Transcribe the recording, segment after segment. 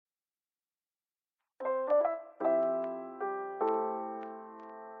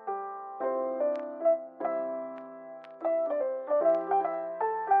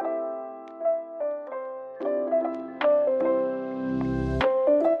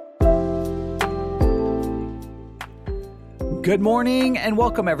Good morning and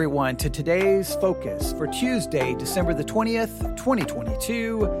welcome everyone to today's focus for Tuesday, December the 20th,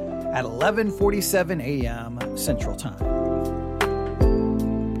 2022 at 11:47 a.m. Central Time.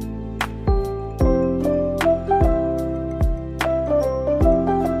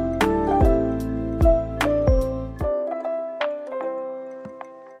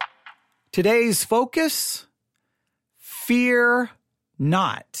 Today's focus, fear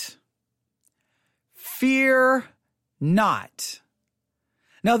not. Fear not.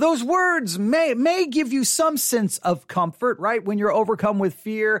 Now, those words may give you some sense of comfort, right? When you're overcome with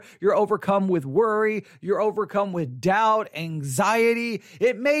fear, you're overcome with worry, you're overcome with doubt, anxiety.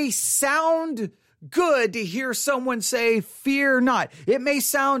 It may sound good to hear someone say, fear not. It may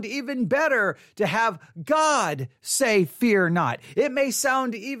sound even better to have God say, fear not. It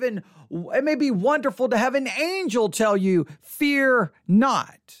may be wonderful to have an angel tell you, fear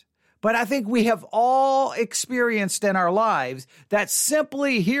not. But I think we have all experienced in our lives that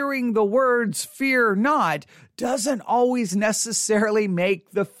simply hearing the words fear not doesn't always necessarily make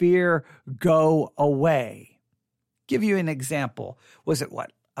the fear go away. Give you an example. Was it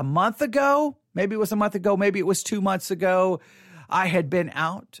a month ago? Maybe it was a month ago. Maybe it was 2 months ago. I had been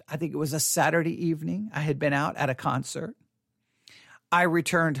out. I think it was a Saturday evening. I had been out at a concert. I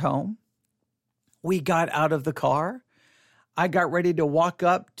returned home. We got out of the car. I got ready to walk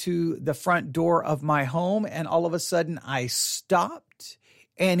up to the front door of my home, and all of a sudden I stopped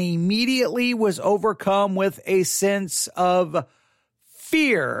and immediately was overcome with a sense of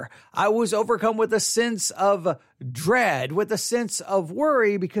fear. I was overcome with a sense of dread, with a sense of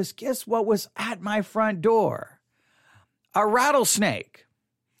worry, because guess what was at my front door? A rattlesnake.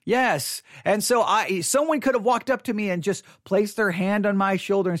 Yes. And so someone could have walked up to me and just placed their hand on my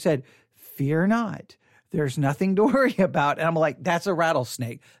shoulder and said, fear not. There's nothing to worry about. And I'm like, that's a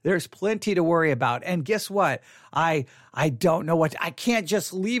rattlesnake. There's plenty to worry about. And guess what? I don't know I can't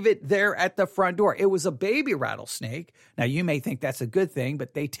just leave it there at the front door. It was a baby rattlesnake. Now, you may think that's a good thing,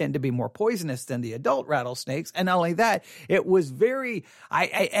 but they tend to be more poisonous than the adult rattlesnakes. And not only that, it was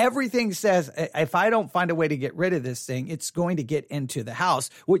everything says, if I don't find a way to get rid of this thing, it's going to get into the house,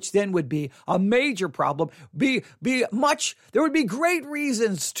 which then would be a major problem. There would be great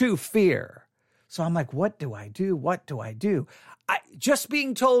reasons to fear. So I'm like, what do I do? What do I do? Just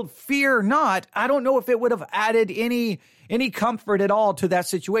being told, fear not, I don't know if it would have added any comfort at all to that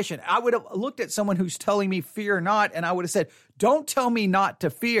situation. I would have looked at someone who's telling me fear not, and I would have said, don't tell me not to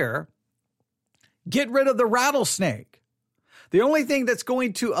fear. Get rid of the rattlesnake. The only thing that's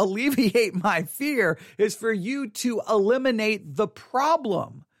going to alleviate my fear is for you to eliminate the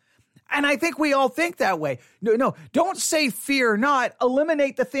problem. And I think we all think that way. No, don't say fear not,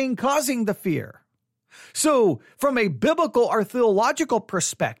 eliminate the thing causing the fear. So from a biblical or theological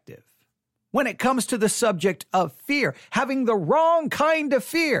perspective, when it comes to the subject of fear, having the wrong kind of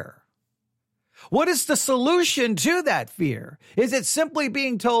fear, what is the solution to that fear? Is it simply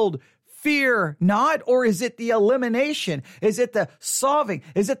being told, fear not, or is it the elimination? Is it the solving?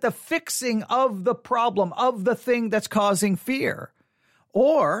 Is it the fixing of the problem, of the thing that's causing fear?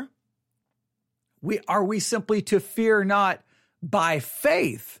 Or are we simply to fear not by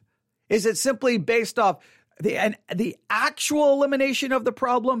faith? Is it simply based off the actual elimination of the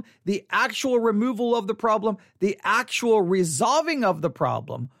problem, the actual removal of the problem, the actual resolving of the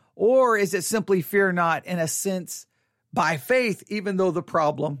problem? Or is it simply fear not in a sense by faith, even though the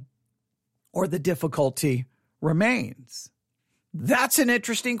problem or the difficulty remains? That's an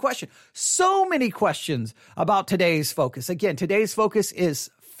interesting question. So many questions about today's focus. Again, today's focus is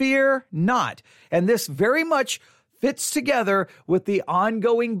fear not. And this very much fits together with the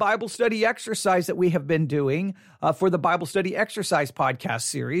ongoing Bible study exercise that we have been doing for the Bible Study Exercise podcast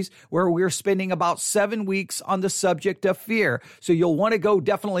series, where we're spending about 7 weeks on the subject of fear. So you'll want to go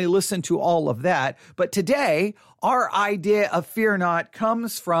definitely listen to all of that. But today, our idea of fear not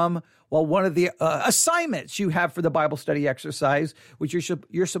comes from one of the assignments you have for the Bible study exercise, which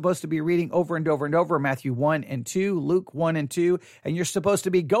you're supposed to be reading over and over and over, Matthew 1 and 2, Luke 1 and 2, and you're supposed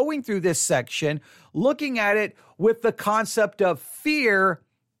to be going through this section, looking at it with the concept of fear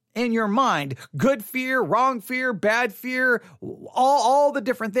in your mind. Good fear, wrong fear, bad fear, all the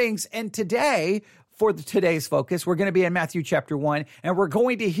different things. And today, for today's focus, we're going to be in Matthew chapter 1, and we're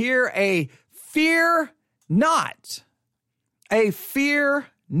going to hear a fear not. A fear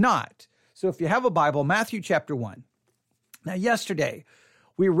not. So if you have a Bible, Matthew chapter 1. Now, yesterday,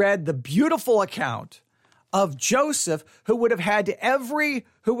 we read the beautiful account of Joseph, who would have had every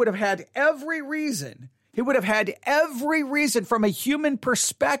reason from a human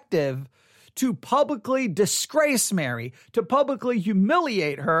perspective to publicly disgrace Mary, to publicly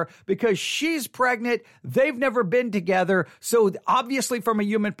humiliate her because she's pregnant. They've never been together. So obviously from a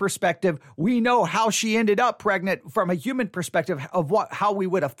human perspective, we know how she ended up pregnant from a human perspective of how we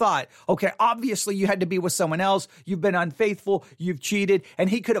would have thought. Okay, obviously you had to be with someone else. You've been unfaithful. You've cheated. And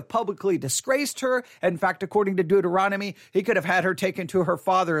he could have publicly disgraced her. In fact, according to Deuteronomy, he could have had her taken to her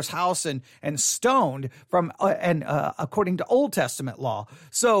father's house and stoned according to Old Testament law.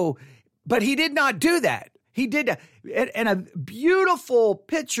 So, but he did not do that. He did in a beautiful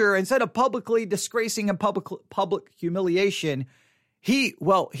picture. Instead of publicly disgracing and public humiliation, he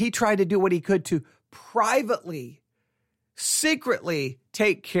tried to do what he could to privately, secretly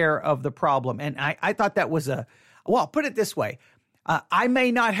take care of the problem. And I thought that was put it this way. I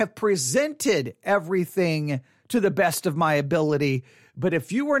may not have presented everything to the best of my ability, but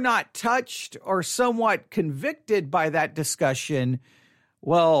if you were not touched or somewhat convicted by that discussion,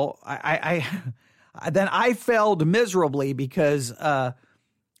 well, then I failed miserably, because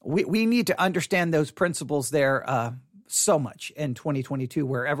we need to understand those principles there so much in 2022,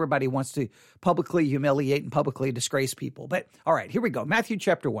 where everybody wants to publicly humiliate and publicly disgrace people. But all right, here we go. Matthew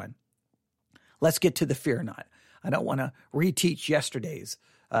chapter 1. Let's get to the fear not. I don't want to reteach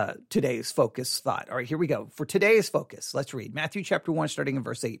today's focus thought. All right, here we go. For today's focus, let's read Matthew chapter 1, starting in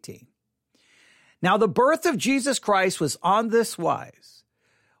verse 18. Now the birth of Jesus Christ was on this wise,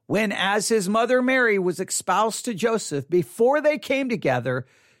 when as his mother Mary was espoused to Joseph, before they came together,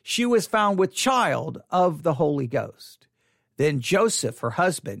 she was found with child of the Holy Ghost. Then Joseph, her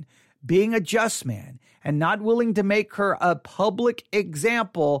husband, being a just man and not willing to make her a public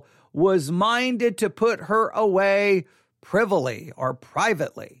example, was minded to put her away privily or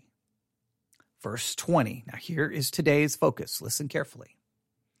privately. Verse 20. Now here is today's focus. Listen carefully.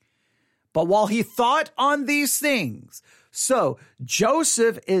 But while he thought on these things, so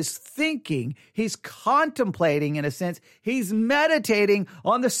Joseph is thinking, he's contemplating, in a sense, he's meditating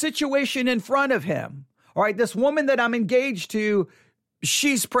on the situation in front of him. All right, this woman that I'm engaged to,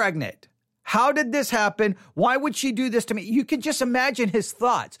 she's pregnant. How did this happen? Why would she do this to me? You can just imagine his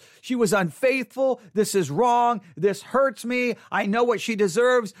thoughts. She was unfaithful. This is wrong. This hurts me. I know what she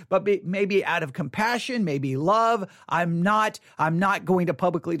deserves, but maybe out of compassion, maybe love, I'm not going to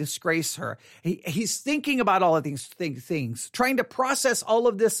publicly disgrace her. He's thinking about all of these things, trying to process all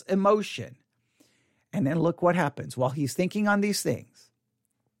of this emotion. And then look what happens. While he's thinking on these things,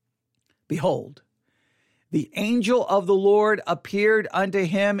 behold, the angel of the Lord appeared unto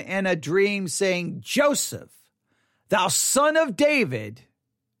him in a dream, saying, Joseph, thou son of David,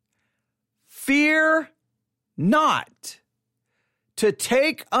 fear not to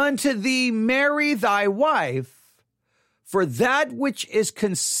take unto thee Mary thy wife, for that which is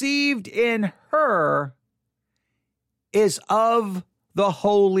conceived in her is of the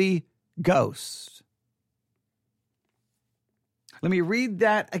Holy Ghost. Let me read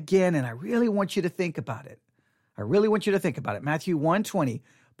that again, and I really want you to think about it. Matthew 1:20.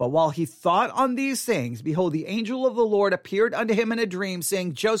 But while he thought on these things, behold, the angel of the Lord appeared unto him in a dream,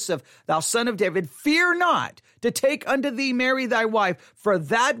 saying, Joseph, thou son of David, fear not to take unto thee Mary thy wife, for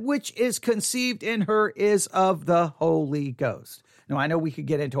that which is conceived in her is of the Holy Ghost. Now, I know we could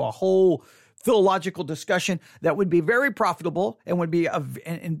get into a whole theological discussion that would be very profitable and would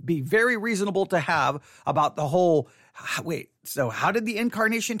be very reasonable to have about the whole. So how did the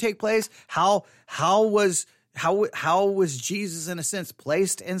incarnation take place? How was Jesus, in a sense,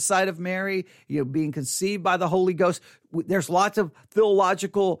 placed inside of Mary, being conceived by the Holy Ghost? There's lots of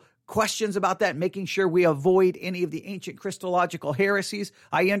theological questions about that, making sure we avoid any of the ancient Christological heresies.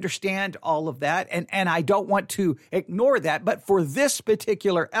 I understand all of that, and I don't want to ignore that. But for this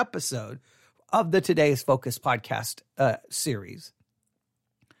particular episode of the Today's Focus podcast series,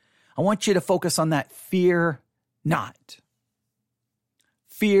 I want you to focus on that fear not.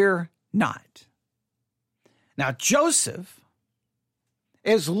 Fear not. Now, Joseph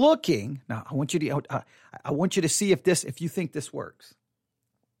is looking. Now, I want you to see if you think this works.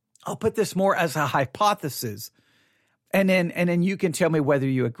 I'll put this more as a hypothesis, and then you can tell me whether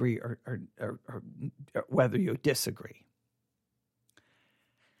you agree or whether you disagree.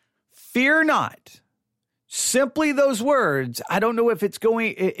 Fear not. Simply those words, I don't know if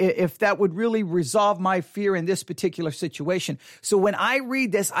that would really resolve my fear in this particular situation. So when I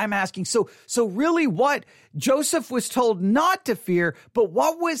read this, I'm asking, so really what Joseph was told not to fear, but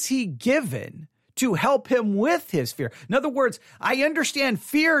what was he given to help him with his fear? In other words, I understand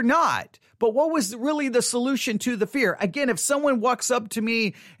fear not, But what was really the solution to the fear? Again, if someone walks up to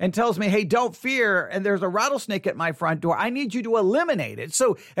me and tells me, hey, don't fear, and there's a rattlesnake at my front door, I need you to eliminate it.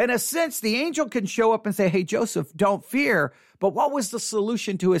 So in a sense, the angel can show up and say, hey, Joseph, don't fear. But what was the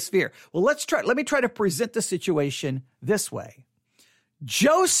solution to his fear? Well, let me try to present the situation this way.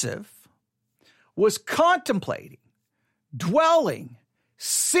 Joseph was contemplating, dwelling,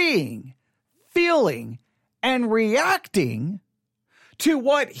 seeing, feeling, and reacting to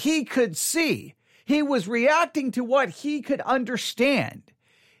what he could see. He was reacting to what he could understand.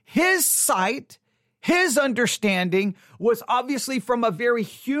 His sight, his understanding was obviously from a very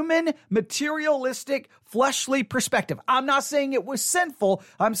human, materialistic, fleshly perspective. I'm not saying it was sinful.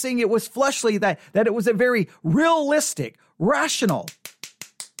 I'm saying it was fleshly, that it was a very realistic, rational,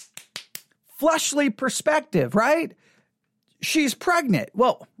 fleshly perspective, right? She's pregnant.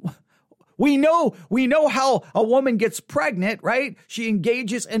 Well, we know how a woman gets pregnant, right? She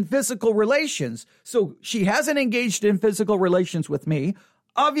engages in physical relations. So she hasn't engaged in physical relations with me.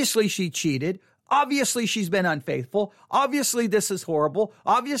 Obviously, she cheated. Obviously, she's been unfaithful. Obviously, this is horrible.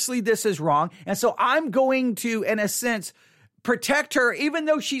 Obviously, this is wrong. And so I'm going to, in a sense, protect her, even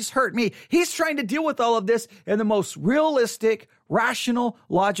though she's hurt me. He's trying to deal with all of this in the most realistic, rational,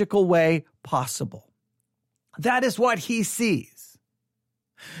 logical way possible. That is what he sees.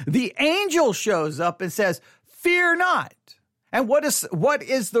 The angel shows up and says, fear not. And what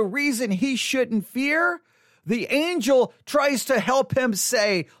is the reason he shouldn't fear? The angel tries to help him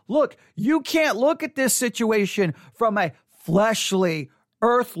say, look, you can't look at this situation from a fleshly,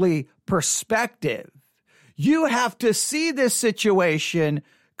 earthly perspective. You have to see this situation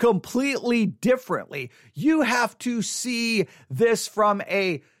completely differently. You have to see this from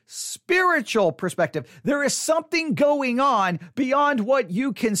a spiritual perspective. There is something going on beyond what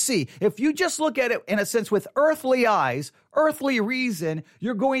you can see. If you just look at it in a sense with earthly eyes, earthly reason,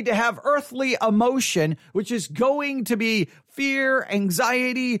 you're going to have earthly emotion, which is going to be fear,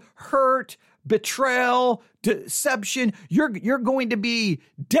 anxiety, hurt, betrayal, deception. You're going to be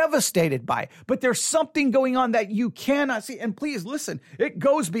devastated by it. But there's something going on that you cannot see. And please listen, it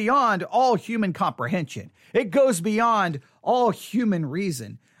goes beyond all human comprehension. It goes beyond all human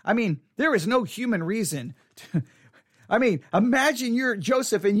reason. I mean, there is no human reason. Imagine you're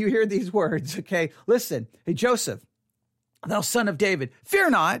Joseph and you hear these words, okay? Listen, hey, Joseph, thou son of David, fear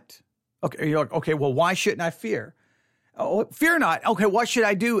not. Okay, you're like, okay, well, why shouldn't I fear? Oh, fear not. Okay, what should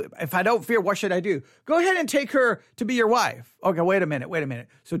I do? If I don't fear, what should I do? Go ahead and take her to be your wife. Okay, wait a minute.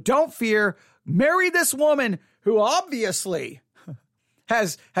 So don't fear. Marry this woman who obviously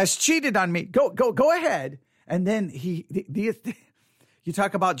has cheated on me. Go ahead. And then you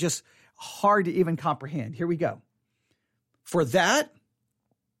talk about just hard to even comprehend. Here we go. For that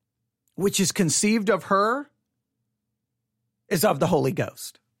which is conceived of her is of the Holy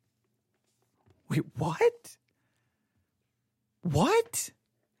Ghost. Wait, what? What?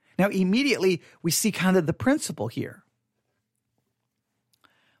 Now, immediately we see kind of the principle here.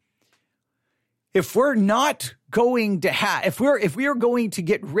 If we're not going to if we are going to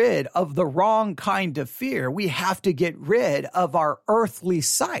get rid of the wrong kind of fear, we have to get rid of our earthly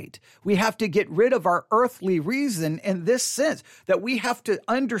sight. We have to get rid of our earthly reason in this sense that we have to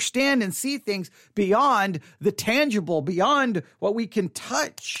understand and see things beyond the tangible, beyond what we can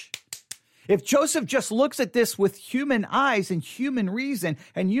touch. If Joseph just looks at this with human eyes and human reason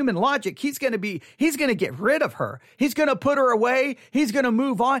and human logic, he's going to get rid of her. He's going to put her away. He's going to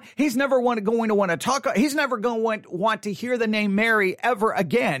move on. He's never going to want to talk. He's never going to want to hear the name Mary ever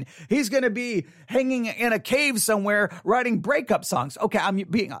again. He's going to be hanging in a cave somewhere writing breakup songs. Okay,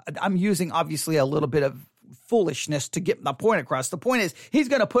 I'm using obviously a little bit of foolishness to get my point across. The point is he's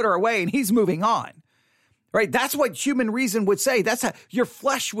going to put her away and he's moving on. Right? That's what human reason would say. That's how your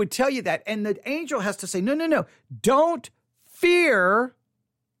flesh would tell you that. And the angel has to say, no. Don't fear.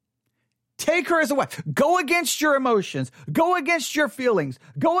 Take her as a wife. Go against your emotions. Go against your feelings.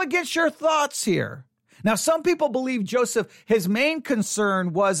 Go against your thoughts here. Now, some people believe Joseph, his main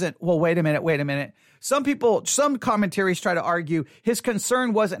concern wasn't, well, wait a minute. Some commentaries try to argue his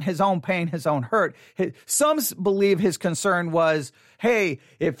concern wasn't his own pain, his own hurt. Some believe his concern was, hey,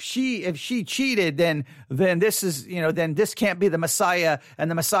 if she cheated, then this is, then this can't be the Messiah,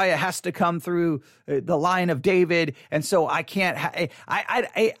 and the Messiah has to come through the line of David. And so I can't,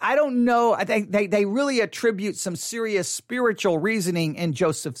 I don't know. I think they really attribute some serious spiritual reasoning in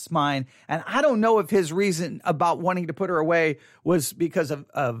Joseph's mind. And I don't know if his reason about wanting to put her away was because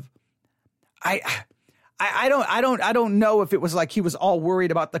of I don't know if it was like he was all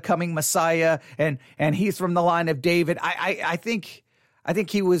worried about the coming Messiah and he's from the line of David. I think I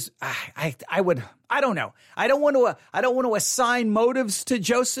think he was, I don't know. I don't want to assign motives to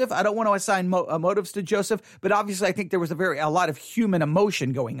Joseph. I don't want to assign motives to Joseph, but obviously I think there was a lot of human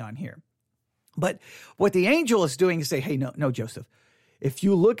emotion going on here. But what the angel is doing is say, hey, no, Joseph, if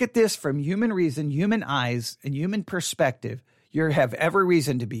you look at this from human reason, human eyes, and human perspective, you have every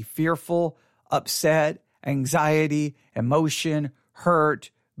reason to be fearful, upset, anxiety, emotion,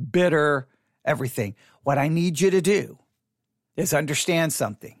 hurt, bitter, everything. What I need you to do is understand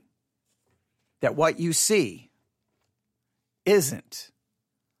something, that what you see isn't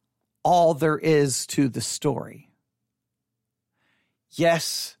all there is to the story.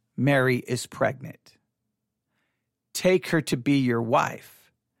 Yes, Mary is pregnant. Take her to be your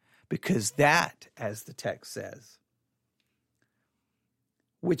wife, because that, as the text says,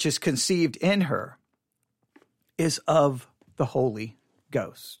 which is conceived in her, is of the Holy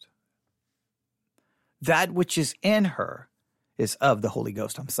Ghost. That which is in her is of the Holy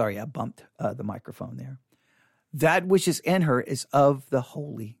Ghost. I'm sorry, I bumped the microphone there. That which is in her is of the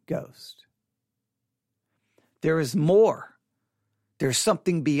Holy Ghost. There is more. There's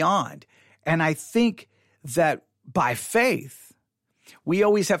something beyond. And I think that by faith, we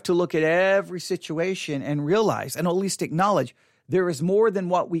always have to look at every situation and realize, and at least acknowledge, there is more than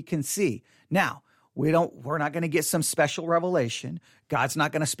what we can see. Now, we're not going to get some special revelation. God's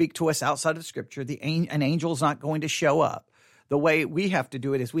not going to speak to us outside of Scripture. An angel's not going to show up. The way we have to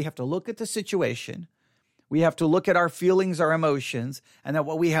do it is we have to look at the situation. We have to look at our feelings, our emotions, and then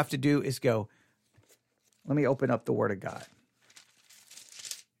what we have to do is go, let me open up the Word of God.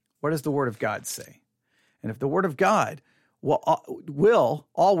 What does the Word of God say? And if the Word of God will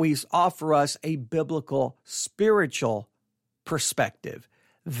always offer us a biblical, spiritual perspective,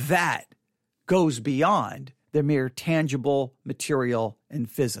 that goes beyond the mere tangible, material, and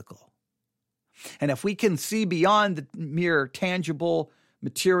physical. And if we can see beyond the mere tangible,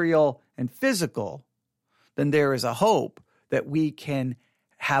 material, and physical, then there is a hope that we can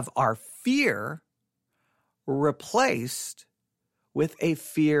have our fear replaced with a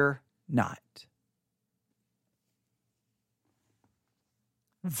fear not.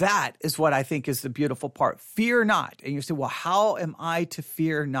 That is what I think is the beautiful part. Fear not. And you say, well, how am I to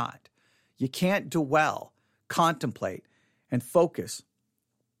fear not? You can't dwell, contemplate, and focus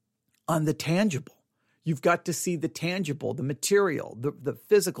on the tangible. You've got to see the tangible, the material, the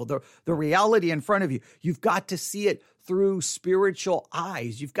physical, the reality in front of you. You've got to see it through spiritual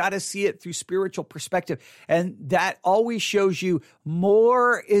eyes. You've got to see it through spiritual perspective. And that always shows you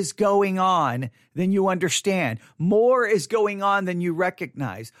more is going on than you understand. More is going on than you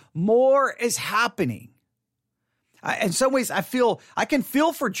recognize. More is happening. In some ways, I can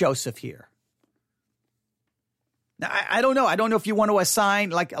feel for Joseph here. Now, I don't know. I don't know if you want to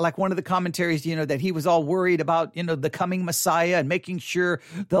assign, like one of the commentaries, that he was all worried about, the coming Messiah and making sure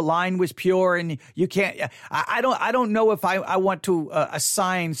the line was pure, and you can't. I don't know if I want to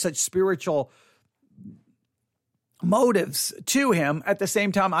assign such spiritual motives to him. At the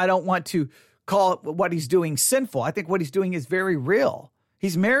same time, I don't want to call what he's doing sinful. I think what he's doing is very real.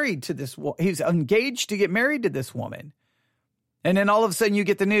 He's married to this. He's engaged to get married to this woman, and then all of a sudden you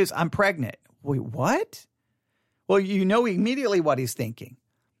get the news, I'm pregnant. Wait, what? Well, you know immediately what he's thinking.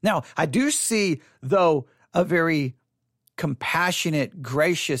 Now, I do see, though, a very compassionate,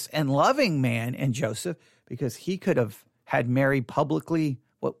 gracious, and loving man in Joseph, because he could have had Mary publicly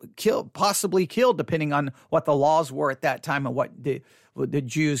possibly killed, depending on what the laws were at that time and what the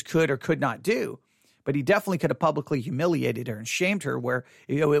Jews could or could not do. But he definitely could have publicly humiliated her and shamed her, where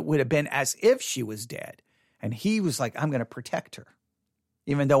it would have been as if she was dead. And he was like, I'm going to protect her,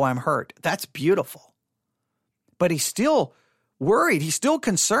 even though I'm hurt. That's beautiful. But he's still worried. He's still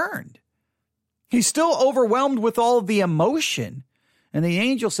concerned. He's still overwhelmed with all of the emotion. And the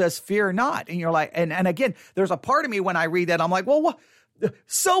angel says, fear not. And you're like, and again, there's a part of me when I read that, I'm like, well,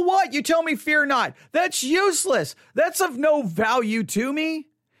 so what? You tell me fear not. That's useless. That's of no value to me.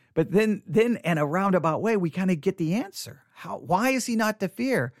 But then in a roundabout way, we kind of get the answer. Why is he not to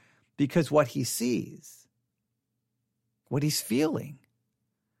fear? Because what he sees, what he's feeling,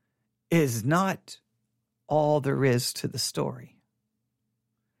 is not all there is to the story.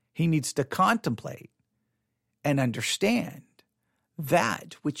 He needs to contemplate and understand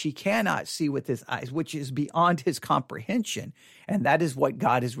that which he cannot see with his eyes, which is beyond his comprehension. And that is what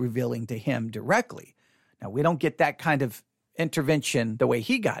God is revealing to him directly. Now, we don't get that kind of intervention the way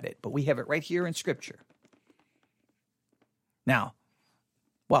he got it, but we have it right here in Scripture. Now,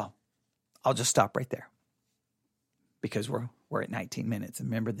 well, I'll just stop right there, because we're at 19 minutes. And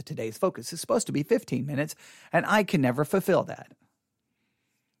remember that today's focus is supposed to be 15 minutes, and I can never fulfill that.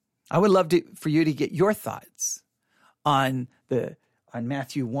 I would love for you to get your thoughts on the on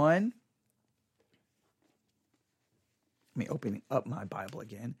Matthew 1. Let me open up my Bible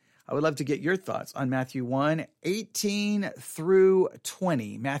again. I would love to get your thoughts on Matthew 1, 18 through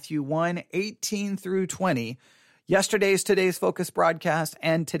 20. Matthew 1, 18 through 20. Today's Focus broadcast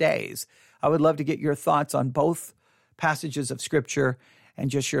and today's. I would love to get your thoughts on both passages of Scripture and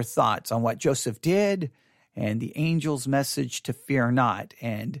just your thoughts on what Joseph did and the angel's message to fear not.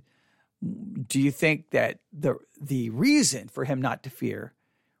 And do you think that the reason for him not to fear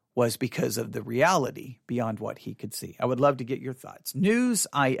was because of the reality beyond what he could see? I would love to get your thoughts.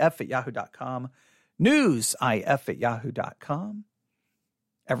 newsif@yahoo.com. newsif@yahoo.com.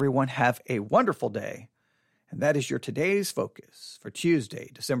 Everyone have a wonderful day. And that is your Today's Focus for Tuesday,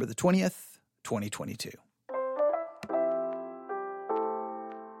 December the 20th, 2022.